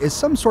fob is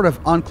some sort of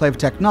Enclave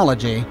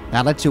technology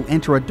that lets you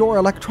enter a door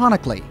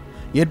electronically.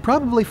 You'd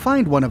probably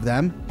find one of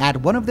them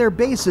at one of their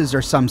bases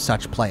or some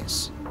such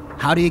place."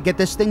 "How do you get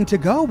this thing to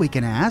go?" we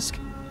can ask.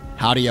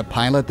 "How do you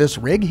pilot this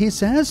rig?" he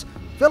says.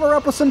 "Fill her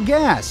up with some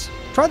gas.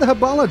 Try the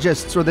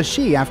Hubologists or the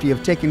She after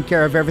you've taken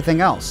care of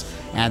everything else.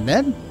 And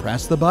then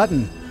press the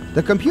button.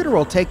 The computer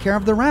will take care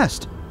of the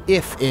rest.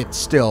 If it's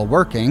still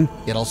working,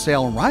 it'll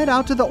sail right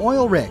out to the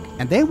oil rig,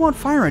 and they won't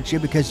fire at you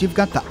because you've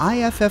got the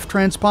IFF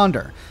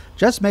transponder.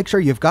 Just make sure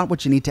you've got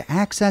what you need to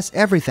access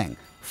everything.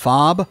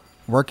 Fob,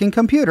 working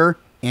computer,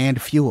 and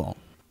fuel."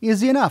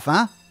 Easy enough,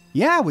 huh?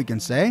 "Yeah," we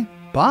can say.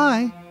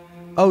 "Bye."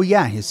 "Oh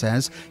yeah," he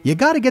says, "you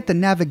gotta get the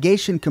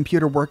navigation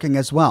computer working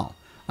as well.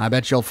 I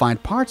bet you'll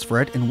find parts for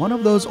it in one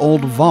of those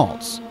old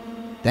vaults."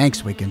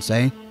 "Thanks," we can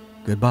say.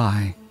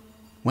 "Goodbye."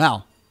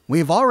 Well,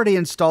 we've already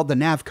installed the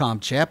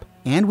Navcom chip,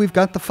 and we've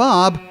got the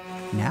fob.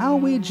 Now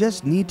we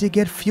just need to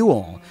get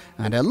fuel,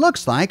 and it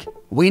looks like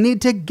we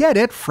need to get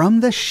it from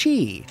the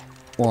She.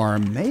 Or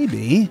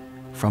maybe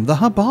from the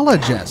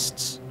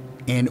Hubologists.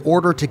 In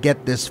order to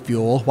get this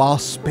fuel while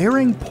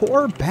sparing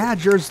poor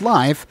Badger's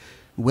life,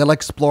 we'll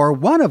explore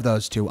one of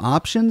those two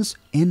options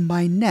in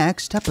my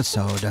next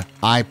episode.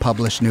 I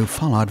publish new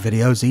Fallout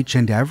videos each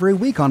and every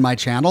week on my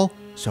channel,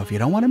 So if you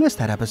don't want to miss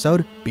that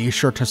episode, be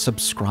sure to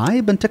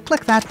subscribe and to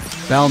click that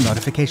bell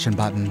notification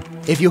button.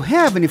 If you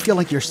have and you feel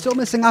like you're still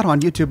missing out on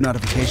YouTube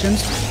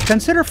notifications,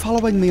 consider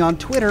following me on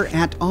Twitter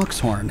at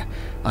Oxhorn.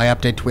 I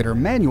update Twitter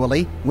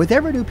manually with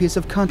every new piece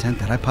of content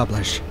that I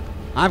publish.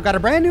 I've got a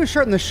brand new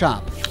shirt in the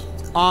shop.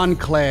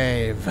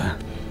 Enclave.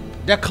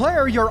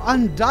 Declare your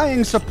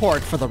undying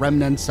support for the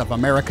remnants of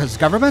America's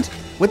government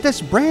with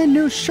this brand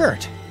new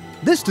shirt.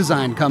 This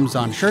design comes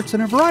on shirts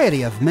in a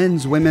variety of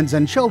men's, women's,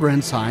 and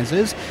children's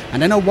sizes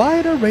and in a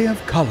wide array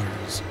of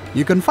colors.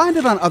 You can find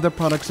it on other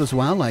products as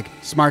well, like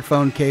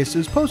smartphone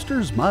cases,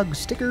 posters, mugs,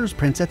 stickers,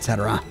 prints,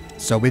 etc.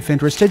 So if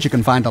interested, you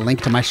can find a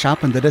link to my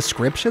shop in the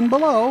description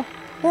below,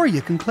 or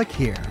you can click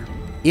here.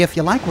 If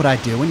you like what I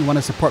do and you want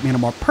to support me in a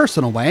more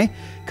personal way,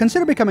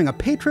 consider becoming a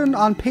patron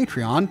on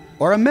Patreon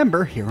or a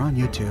member here on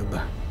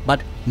YouTube.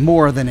 But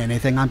more than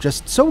anything, I'm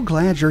just so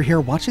glad you're here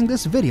watching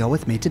this video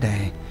with me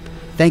today.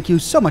 Thank you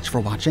so much for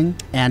watching,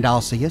 and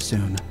I'll see you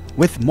soon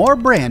with more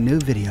brand new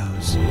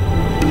videos.